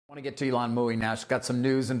I want to get to Elon Mui now. She's got some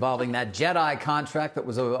news involving that JEDI contract that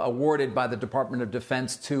was awarded by the Department of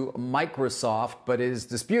Defense to Microsoft, but is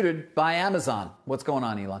disputed by Amazon. What's going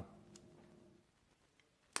on, Elon?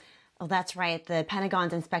 Well, that's right. The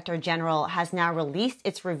Pentagon's Inspector General has now released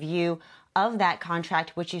its review of that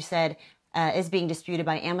contract, which you said is being disputed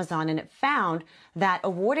by Amazon, and it found that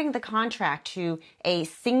awarding the contract to a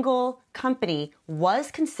single company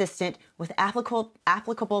was consistent with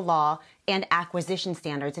applicable law and acquisition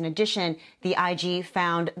standards. In addition, the IG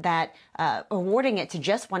found that awarding it to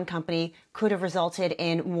just one company could have resulted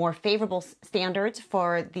in more favorable standards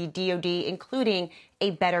for the DoD, including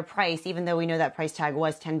a better price, even though we know that price tag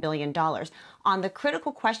was $10 billion. On the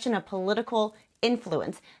critical question of political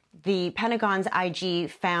influence, the Pentagon's IG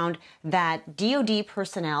found that DoD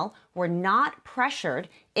personnel were not pressured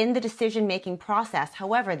in the decision-making process.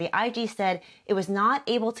 However, the IG said it was not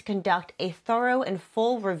able to conduct a thorough and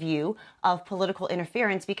full review of political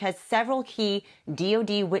interference because several key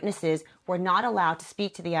DoD witnesses were not allowed to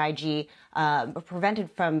speak to the IG,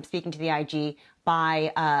 prevented from speaking to the IG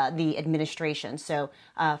by the administration. So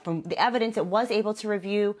from the evidence it was able to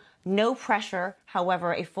review, no pressure.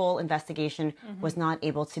 However, a full investigation was not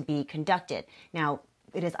able to be conducted. Now,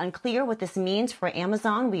 it is unclear what this means for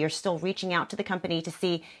Amazon. We are still reaching out to the company to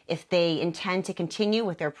see if they intend to continue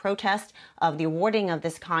with their protest of the awarding of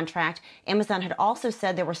this contract. Amazon had also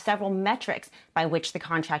said there were several metrics by which the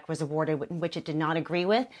contract was awarded, which it did not agree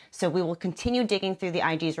with. So we will continue digging through the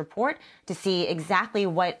IG's report to see exactly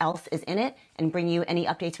what else is in it and bring you any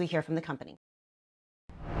updates we hear from the company.